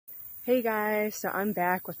Hey guys, so I'm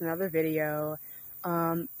back with another video.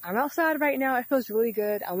 I'm outside right now. It feels really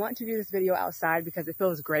good. I want to do this video outside because it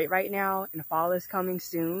feels great right now and fall is coming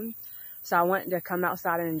soon. So I want to come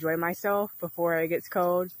outside and enjoy myself before it gets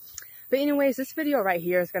cold. But anyways, this video right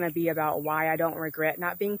here is going to be about why I don't regret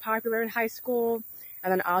not being popular in high school.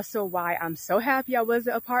 And then also why I'm so happy I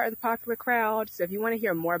wasn't a part of the popular crowd. So if you want to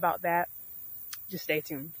hear more about that, just stay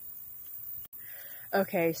tuned.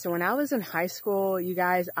 Okay, so when I was in high school, you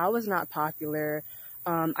guys, I was not popular.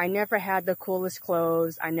 I never had the coolest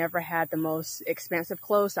clothes. I never had the most expensive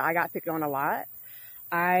clothes, so I got picked on a lot.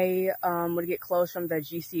 I would get clothes from the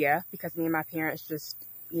GCF because me and my parents just,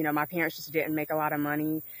 my parents just didn't make a lot of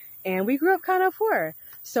money. And we grew up kind of poor.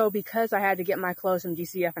 So because I had to get my clothes from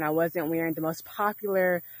GCF and I wasn't wearing the most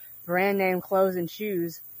popular brand name clothes and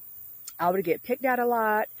shoes, I would get picked at a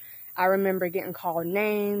lot. I remember getting called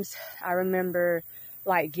names. I remember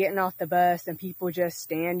like getting off the bus and people just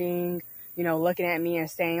standing, looking at me and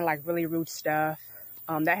saying like really rude stuff.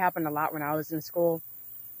 That happened a lot when I was in school.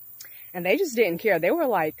 And they just didn't care. They were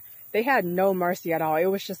like, they had no mercy at all. It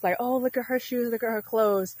was just like, oh, look at her shoes, look at her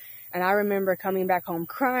clothes. And I remember coming back home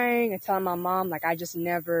crying and telling my mom, like, I just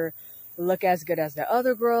never look as good as the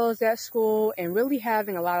other girls at school, and really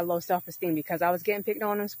having a lot of low self-esteem because I was getting picked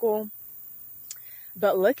on in school.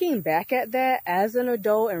 But looking back at that as an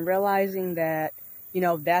adult and realizing that,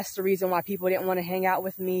 that's the reason why people didn't want to hang out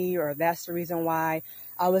with me, or that's the reason why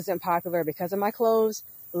I wasn't popular because of my clothes.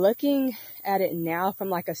 Looking at it now from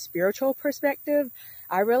like a spiritual perspective,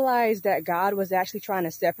 I realized that God was actually trying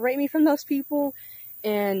to separate me from those people.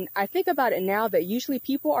 And I think about it now that usually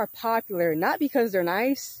people are popular not because they're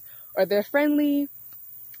nice or they're friendly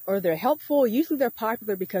or they're helpful. Usually they're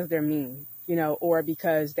popular because they're mean, or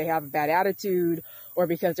because they have a bad attitude, or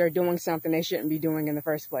because they're doing something they shouldn't be doing in the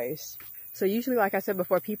first place. So usually, like I said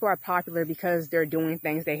before, people are popular because they're doing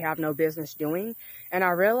things they have no business doing. And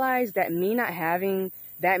I realized that me not having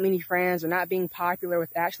that many friends or not being popular was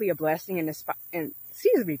actually a blessing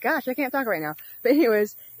excuse me, gosh, I can't talk right now. But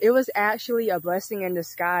anyways, it was actually a blessing in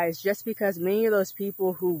disguise, just because many of those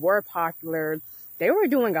people who were popular, they were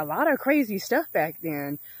doing a lot of crazy stuff back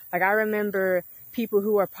then. Like I remember people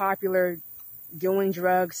who were popular doing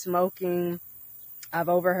drugs, smoking. I've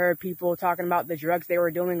overheard people talking about the drugs they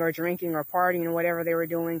were doing or drinking or partying or whatever they were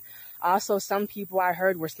doing. Also, some people I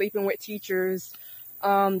heard were sleeping with teachers.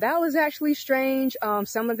 That was actually strange.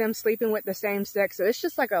 Some of them sleeping with the same sex. So it's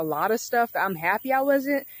just like a lot of stuff that I'm happy I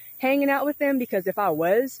wasn't hanging out with them, because if I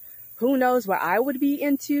was, who knows what I would be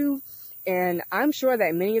into. And I'm sure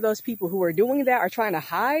that many of those people who are doing that are trying to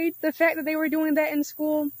hide the fact that they were doing that in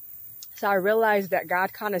school. So I realized that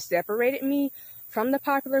God kind of separated me from the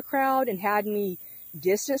popular crowd and had me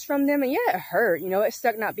distance from them. And yeah, it hurt. It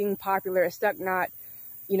stuck not being popular. It stuck not,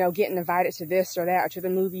 getting invited to this or that or to the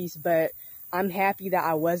movies. But I'm happy that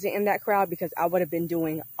I wasn't in that crowd, because I would have been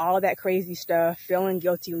doing all that crazy stuff, feeling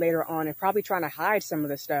guilty later on, and probably trying to hide some of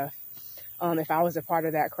the stuff if I was a part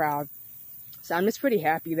of that crowd. So I'm just pretty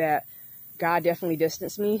happy that God definitely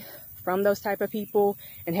distanced me from those type of people.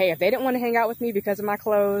 And hey, if they didn't want to hang out with me because of my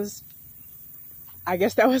clothes, I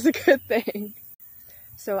guess that was a good thing.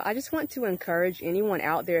 So I just want to encourage anyone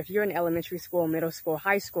out there, if you're in elementary school, middle school,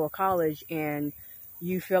 high school, college, and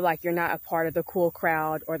you feel like you're not a part of the cool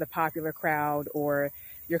crowd or the popular crowd, or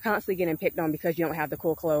you're constantly getting picked on because you don't have the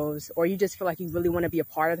cool clothes, or you just feel like you really want to be a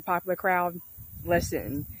part of the popular crowd,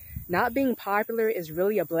 listen, not being popular is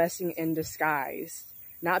really a blessing in disguise.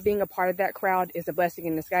 Not being a part of that crowd is a blessing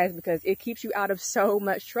in disguise, because it keeps you out of so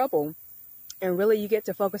much trouble. And really, you get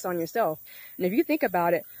to focus on yourself. And if you think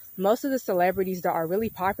about it, most of the celebrities that are really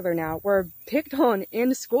popular now were picked on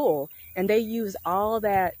in school, and they use all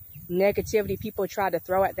that negativity people try to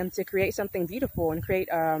throw at them to create something beautiful and create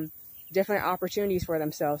different opportunities for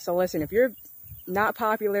themselves. So listen, if you're not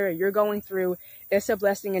popular, you're going through, it's a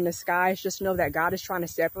blessing in disguise. Just know that God is trying to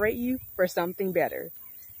separate you for something better.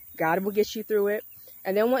 God will get you through it.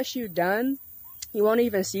 And then once you're done, you won't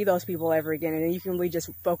even see those people ever again. And then you can really just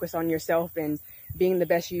focus on yourself and being the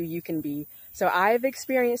best you can be. So I've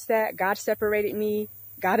experienced that. God separated me.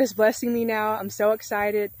 God is blessing me now. I'm so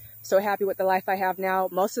excited, so happy with the life I have now.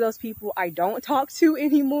 Most of those people I don't talk to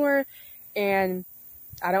anymore, and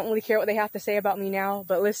I don't really care what they have to say about me now.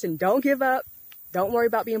 But listen, don't give up. Don't worry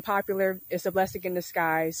about being popular. It's a blessing in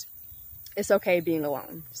disguise. It's okay being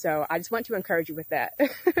alone. So I just want to encourage you with that.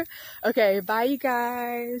 Okay, bye you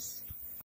guys.